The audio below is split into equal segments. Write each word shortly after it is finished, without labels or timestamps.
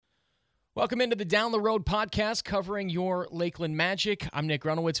Welcome into the Down the Road podcast covering your Lakeland Magic. I'm Nick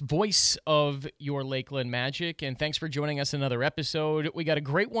Grunowitz, voice of your Lakeland Magic, and thanks for joining us another episode. We got a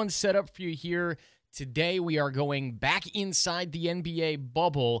great one set up for you here today. We are going back inside the NBA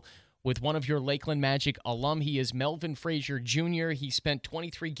bubble with one of your Lakeland Magic alum. He is Melvin Frazier Jr. He spent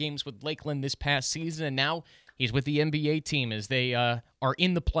 23 games with Lakeland this past season, and now he's with the NBA team as they are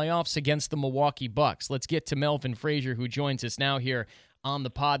in the playoffs against the Milwaukee Bucks. Let's get to Melvin Frazier, who joins us now here on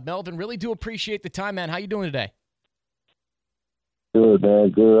the pod. Melvin, really do appreciate the time, man. How you doing today? Good, man.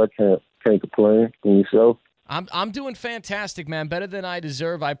 Good. I can't complain. And yourself? I'm doing fantastic, man. Better than I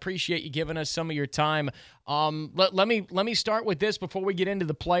deserve. I appreciate you giving us some of your time. Let me start with this before we get into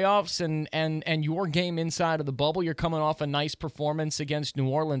the playoffs and your game inside of the bubble. You're coming off a nice performance against New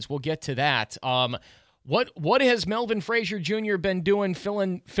Orleans. We'll get to that. What has Melvin Frazier Jr. been doing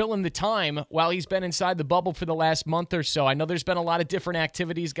filling the time while he's been inside the bubble for the last month or so? I know there's been a lot of different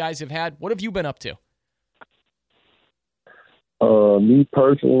activities guys have had. What have you been up to? Me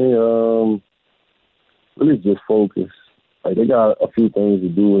personally, really just focus. Like, they got a few things to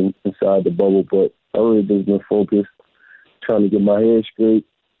do inside the bubble, but I really just been focused, trying to get my head straight,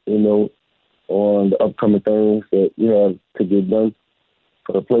 on the upcoming things that we have to get done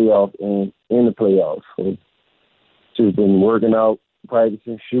for the playoffs and in the playoffs. So just been working out,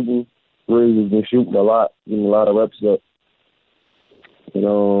 practicing, shooting. Really just been shooting a lot, getting a lot of reps up.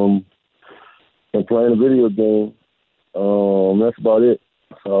 And playing a video game. That's about it.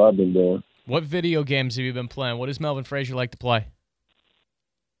 That's all I've been doing. What video games have you been playing? What does Melvin Frazier like to play?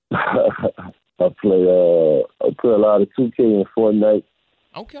 I play a lot of 2K and Fortnite.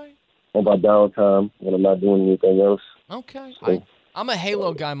 Okay. On my downtime when I'm not doing anything else. Okay. So, I'm a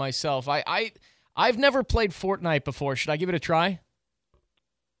Halo guy myself. I've never played Fortnite before. Should I give it a try?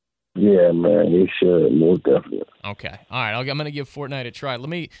 Yeah, man, you should, most definitely. Okay. All right. I'm going to give Fortnite a try. Let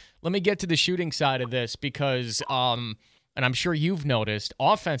me get to the shooting side of this because, and I'm sure you've noticed,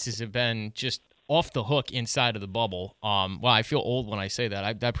 offenses have been just off the hook inside of the bubble. Well, I feel old when I say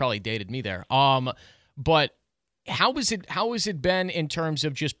that. That probably dated me there. But how has it been in terms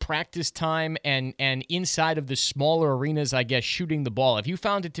of just practice time and inside of the smaller arenas, I guess, shooting the ball? Have you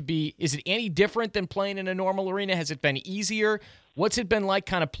found it to be, is it any different than playing in a normal arena? Has it been easier? What's it been like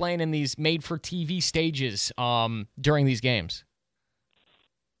kind of playing in these made-for-TV stages during these games?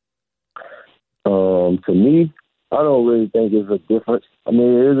 To me, I don't really think it's a difference. I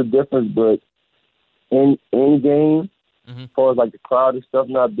mean, it is a difference, but in game, as far as like the crowd and stuff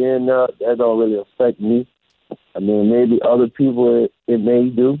not being there, that don't really affect me. I mean, maybe other people it may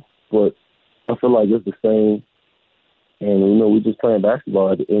do, but I feel like it's the same. And, we're just playing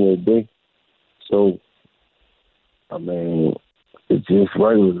basketball at the end of the day. So, I mean, it's just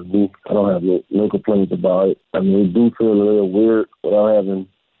regular to me. I don't have no complaints about it. I mean, it do feel a little weird without having,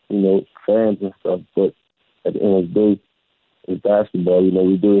 fans and stuff, but at the end of the day, it's basketball.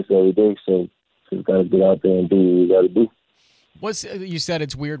 We do this every day, so just got to get out there and do what we got to do. You said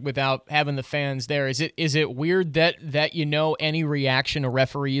it's weird without having the fans there. Is it weird that any reaction a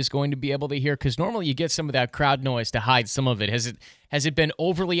referee is going to be able to hear? Because normally you get some of that crowd noise to hide some of it. Has it been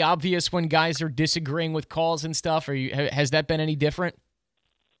overly obvious when guys are disagreeing with calls and stuff? Has that been any different?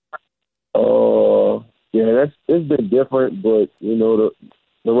 Yeah, it's been different, but the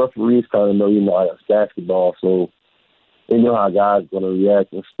referees kind of know how it's basketball, so they know how guys are going to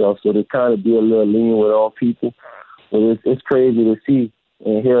react and stuff. So they kind of be a little lenient with all people. But it's crazy to see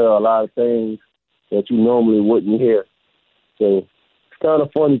and hear a lot of things that you normally wouldn't hear. So it's kind of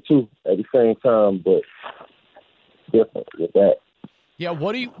funny, too, at the same time, but different with that. Yeah,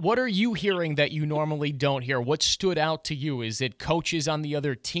 what are you hearing that you normally don't hear? What stood out to you? Is it coaches on the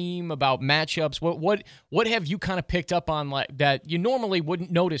other team about matchups? What have you kind of picked up on that you normally wouldn't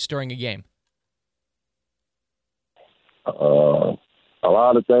notice during a game? A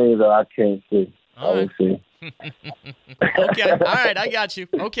lot of things that I can't see. All right. I would say. Okay. All right. I got you.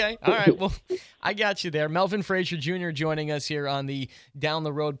 Okay. All right. Well, I got you there. Melvin Frazier Jr. joining us here on the Down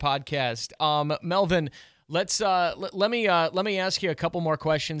the Road podcast. Melvin, let me ask you a couple more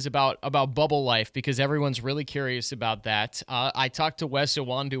questions about bubble life because everyone's really curious about that. I talked to Wes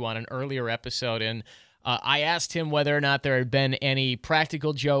Iwundu on an earlier episode, and I asked him whether or not there had been any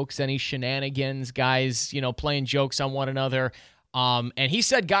practical jokes, any shenanigans, guys, playing jokes on one another. And he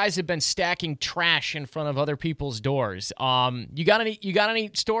said guys have been stacking trash in front of other people's doors. You got any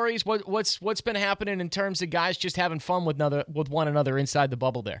stories? What's been happening in terms of guys just having fun with one another inside the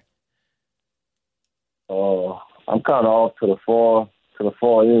bubble there? I'm kind of off to the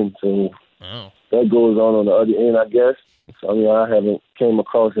far end, so that goes on the other end, I guess. So, I mean, I haven't came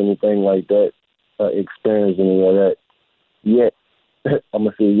across anything like that, experienced any of that yet. I'm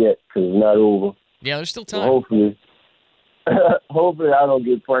gonna say yet because it's not over. Yeah, there's still time. So hopefully I don't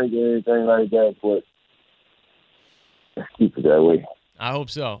get pranked or anything like that. But let's keep it that way. I hope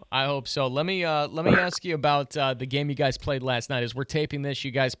so. Let me ask you about the game you guys played last night. As we're taping this, you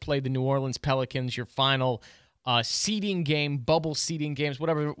guys played the New Orleans Pelicans, your final seeding game, bubble seeding games,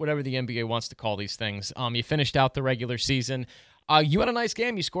 whatever the NBA wants to call these things. You finished out the regular season. You had a nice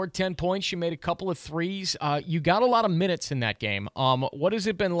game. You scored 10 points. You made a couple of threes. You got a lot of minutes in that game. What has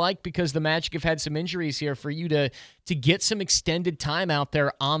it been like? Because the Magic have had some injuries here for you to get some extended time out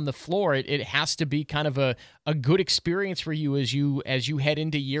there on the floor. It has to be kind of a good experience for you as you head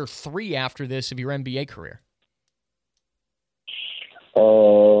into year 3 after this of your NBA career.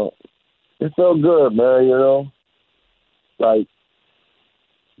 It felt good, man. You know, like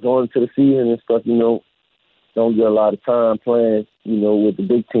going to the season and stuff. You know. Don't get a lot of time playing, you know, with the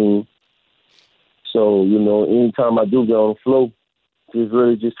big team. So, you know, anytime I do get on the floor,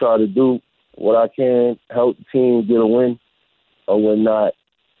 just try to do what I can, help the team get a win or whatnot,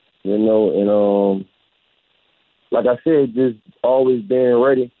 you know. And like I said, just always being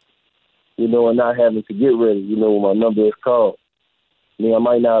ready, you know, and not having to get ready, you know, when my number is called. I mean, I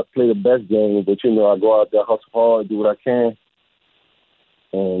might not play the best game, but, you know, I go out there, hustle hard, do what I can,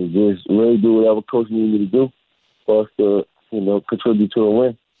 and just really do whatever coach needs me to do for us to, you know, contribute to a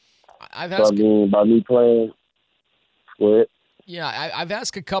win. By me playing, go ahead. Yeah, I've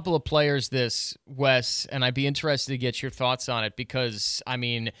asked a couple of players this, Wes, and I'd be interested to get your thoughts on it because, I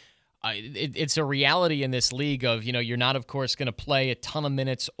mean, it's a reality in this league of, you know, you're not, of course, going to play a ton of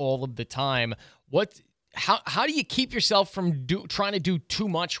minutes all of the time. How do you keep yourself from trying to do too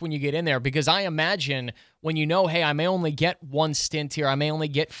much when you get in there? Because I imagine when you know, hey, I may only get one stint here, I may only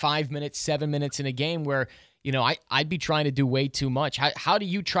get 5 minutes, 7 minutes in a game where, you know, I'd be trying to do way too much. How do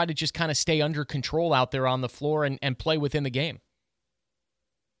you try to just kind of stay under control out there on the floor and play within the game?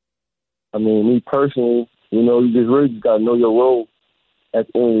 I mean, me personally, you know, you just got to know your role at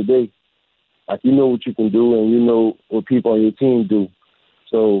the end of the day. Like, you know what you can do and you know what people on your team do.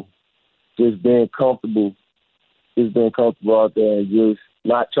 So just being comfortable out there and just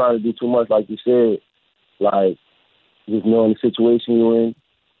not trying to do too much, like you said. Like, just knowing the situation you're in,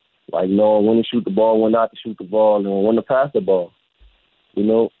 like knowing when to shoot the ball, when not to shoot the ball, and when to pass the ball. You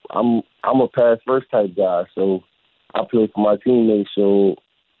know, I'm a pass-first type guy, so I play for my teammates, so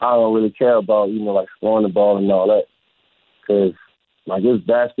I don't really care about, you know, like scoring the ball and all that. Because, like, it's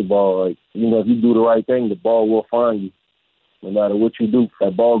basketball. Like, you know, if you do the right thing, the ball will find you. No matter what you do,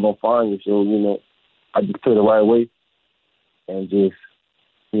 that ball going to find you. So, you know, I just play the right way and just,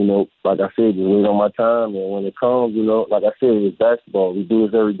 you know, like I said, just wait on my time. And when it comes, you know, like I said, it's basketball. We do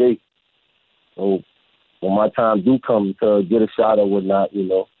this every day. So when my time do come to get a shot or whatnot, you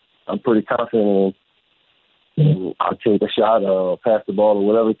know, I'm pretty confident and I'll take a shot or pass the ball or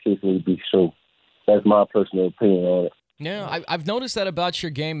whatever the case may be. So that's my personal opinion on it. Yeah, I've noticed that about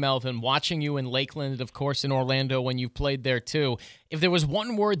your game, Melvin, watching you in Lakeland, of course, in Orlando when you've played there too. If there was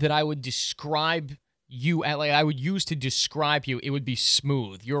one word that I would describe you, like I would use to describe you, it would be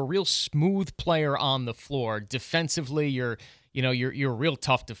smooth. You're a real smooth player on the floor. Defensively, you're a real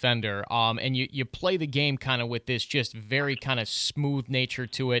tough defender. And you play the game kind of with this just very kind of smooth nature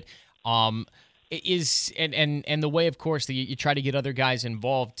to it. And the way, of course, that you try to get other guys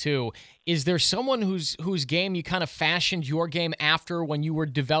involved too. Is there someone whose game you kind of fashioned your game after when you were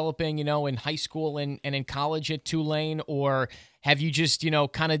developing, you know, in high school and in college at Tulane, or have you just, you know,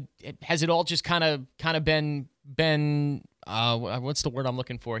 has it all just kind of been what's the word I'm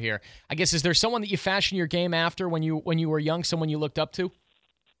looking for here? I guess, is there someone that you fashioned your game after when you were young, someone you looked up to?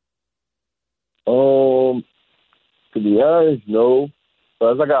 To be honest, no.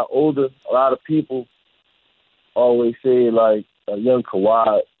 But as I got older, a lot of people always say, like, a young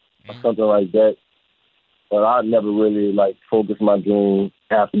Kawhi or something like that. But I never really, like, focused my game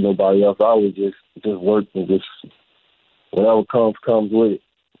after nobody else. I always just work and just whatever comes with it,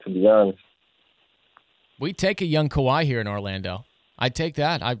 to be honest. We take a young Kawhi here in Orlando. I'd take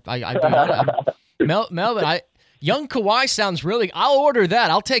that. Melvin, young Kawhi sounds really. I'll order that.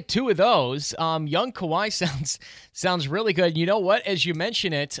 I'll take 2 of those. Young Kawhi sounds really good. You know what? As you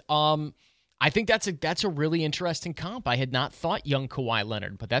mention it, I think that's a really interesting comp. I had not thought young Kawhi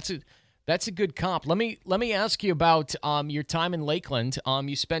Leonard, but that's a good comp. Let me ask you about your time in Lakeland.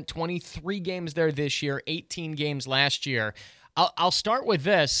 You spent 23 games there this year, 18 games last year. I'll start with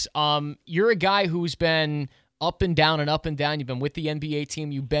this. You're a guy who's been up and down and up and down. You've been with the NBA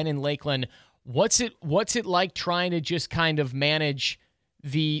team. You've been in Lakeland. What's it like trying to just kind of manage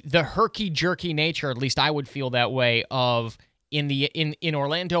the herky-jerky nature, at least I would feel that way, of in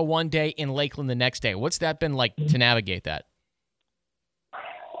Orlando one day, in Lakeland the next day? What's that been like to navigate that?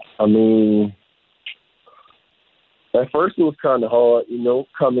 I mean, at first it was kind of hard,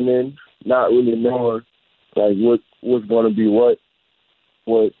 coming in, not really knowing like what's going to be what.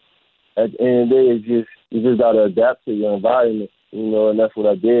 But at the end of the day, you just got to adapt to your environment, and that's what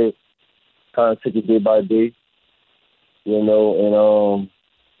I did. Kind of took it day by day, and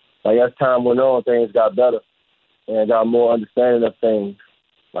like as time went on, things got better, and I got more understanding of things,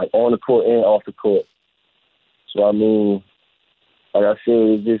 like on the court and off the court. So I mean, like I said,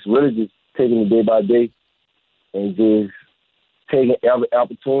 it's just really just taking it day by day, and just taking every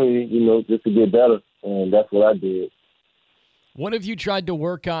opportunity, just to get better, and that's what I did. What have you tried to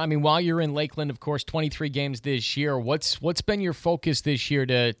work on? I mean, while you're in Lakeland, of course, 23 games this year. What's been your focus this year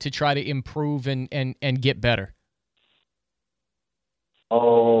to try to improve and get better?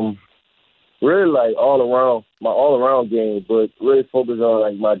 Really like my all around game, but really focus on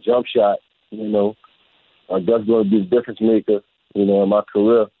like my jump shot. Like that's going to be the difference maker, in my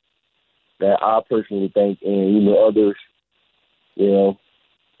career. That I personally think, and others,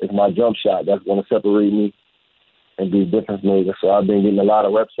 it's my jump shot that's going to separate me and be a difference maker. So I've been getting a lot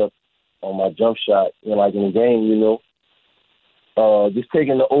of reps up on my jump shot, like in the game, just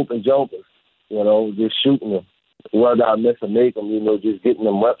taking the open jumpers, just shooting them. Whether I miss or make them, just getting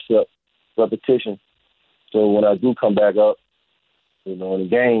them reps up, repetition. So when I do come back up, in the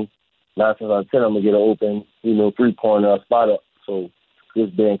game, 9 times out of 10, I'm going to get an open, 3-pointer spot up. So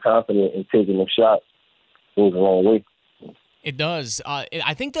just being confident and taking them shots goes a long way. It does.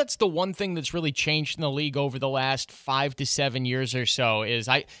 I think that's the one thing that's really changed in the league over the last 5 to 7 years or so is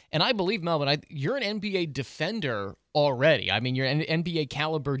I believe, Melvin, you're an NBA defender already. I mean, you're an NBA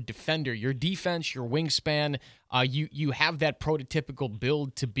caliber defender. Your defense, your wingspan, you have that prototypical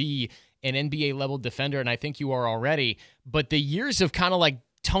build to be an NBA level defender, and I think you are already. But the years of kind of like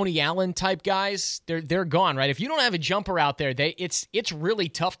Tony Allen type guys, they're gone, right? If you don't have a jumper out there, it's really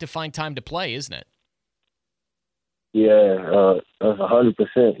tough to find time to play, isn't it? Yeah, that's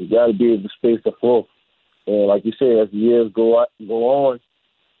 100%. You got to be able to space the floor. And like you said, as the years go on,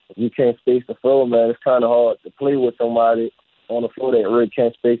 if you can't space the floor, man, it's kind of hard to play with somebody on the floor that really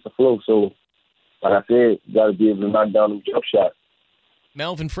can't space the floor. So, like I said, you got to be able to knock down them jump shots.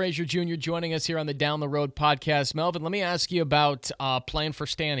 Melvin Frazier Jr. joining us here on the Down the Road podcast. Melvin, let me ask you about playing for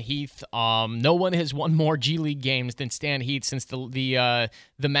Stan Heath. No one has won more G League games than Stan Heath since the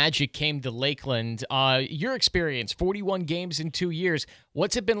Magic came to Lakeland. Your experience, 41 games in 2 years.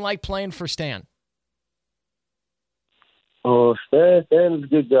 What's it been like playing for Stan? Stan is a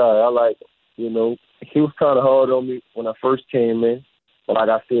good guy. I like him. He was kind of hard on me when I first came in. But like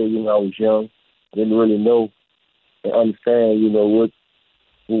I said, I was young. I didn't really know and understand, what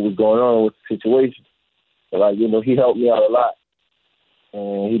was going on with the situation. But, he helped me out a lot.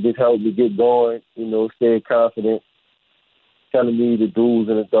 And he just helped me get going, stay confident, telling me the do's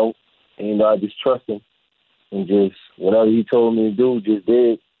and the don'ts. And, I just trust him. And just whatever he told me to do, just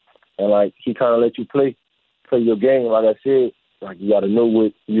did. And, he kind of let you play your game. Like I said, you got to know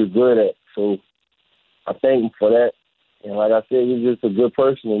what you're good at. So I thank him for that. And like I said, he's just a good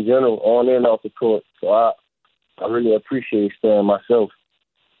person in general, on and off the court. So I really appreciate Stan myself.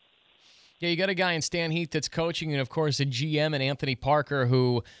 Yeah, you got a guy in Stan Heath that's coaching, and of course a GM in Anthony Parker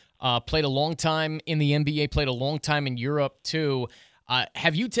who played a long time in the NBA, played a long time in Europe too.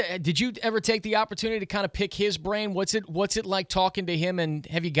 Did you ever take the opportunity to kind of pick his brain? What's it like talking to him, and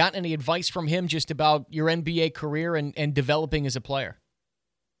have you gotten any advice from him just about your NBA career and developing as a player?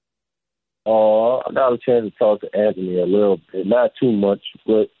 I got a chance to talk to Anthony a little bit, not too much,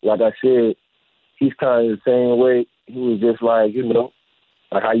 but like I said, he's kind of the same way. He was just like,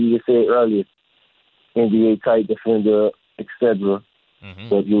 like how you just said earlier, NBA type defender, etc. Mm-hmm.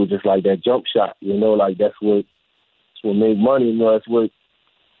 But he was just like that jump shot, like that's what make money, that's what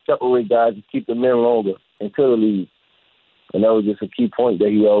separate guys and keep the men longer into the league. And that was just a key point that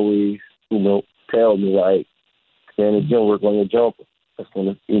he always, tell me, like, stay in the gym, work on your jumper. That's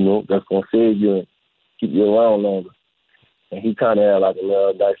gonna, that's gonna save you and keep you around longer. And he kind of had like a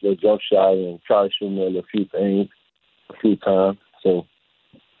little nice little jump shot and tried to show me a few things, a few times. So.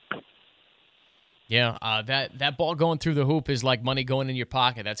 Yeah, that ball going through the hoop is like money going in your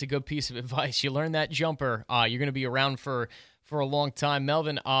pocket. That's a good piece of advice. You learn that jumper, you're going to be around for a long time.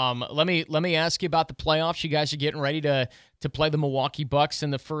 Melvin, let me ask you about the playoffs. You guys are getting ready to play the Milwaukee Bucks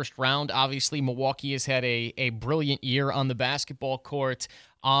in the first round. Obviously, Milwaukee has had a brilliant year on the basketball court.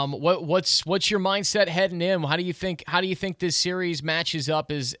 What's your mindset heading in? How do you think this series matches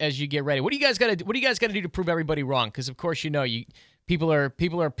up as you get ready? What do you guys got to do to prove everybody wrong? Because of course people are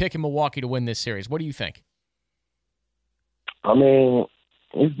picking Milwaukee to win this series. What do you think? I mean,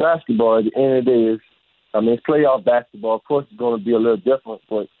 it's basketball. At the end of the day, it's playoff basketball. Of course, it's going to be a little different,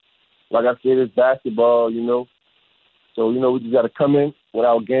 but like I said, it's basketball, you know. So, you know, we just got to come in with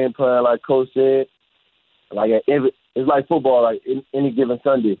our game plan, like Coach said. Like it's like football, like any given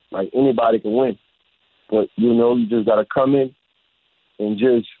Sunday. Like anybody can win. But, you know, you just got to come in and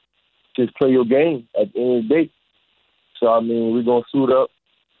just play your game at the end of the day. So, I mean, we're going to suit up,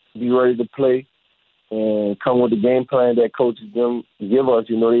 be ready to play, and come with the game plan that coaches them give us.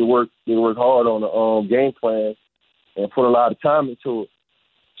 You know, they work hard on the game plan and put a lot of time into it.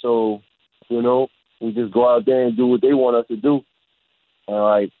 So, you know, we just go out there and do what they want us to do. And,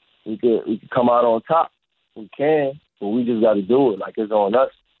 like, we could come out on top. We can, but we just got to do it. Like, it's on us.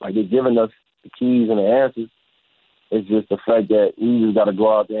 Like, they're giving us the keys and the answers. It's just the fact that we just got to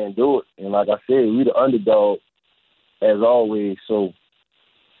go out there and do it. And like I said, we the underdog as always. So,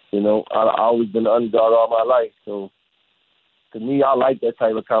 you know, I always been the underdog all my life. So, to me, I like that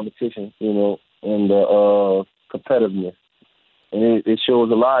type of competition, you know, and the competitiveness. And it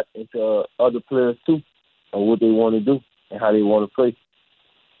shows a lot into other players, too, on what they want to do and how they want to play.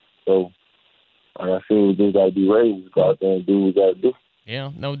 So, like I said, we just got to be ready. We just go out there and do what we got to do.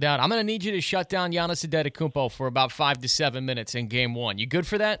 Yeah, no doubt. I'm going to need you to shut down Giannis Antetokounmpo for about 5 to 7 minutes in Game 1. You good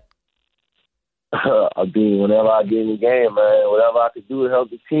for that? I mean, whenever I get in the game, man, whatever I could do to help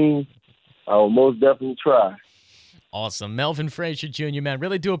the team, I will most definitely try. Awesome. Melvin Frazier Jr., man,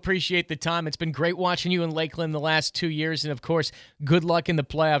 really do appreciate the time. It's been great watching you in Lakeland the last 2 years. And, of course, good luck in the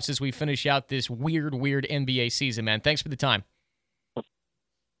playoffs as we finish out this weird NBA season, man. Thanks for the time.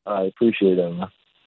 I appreciate it, man.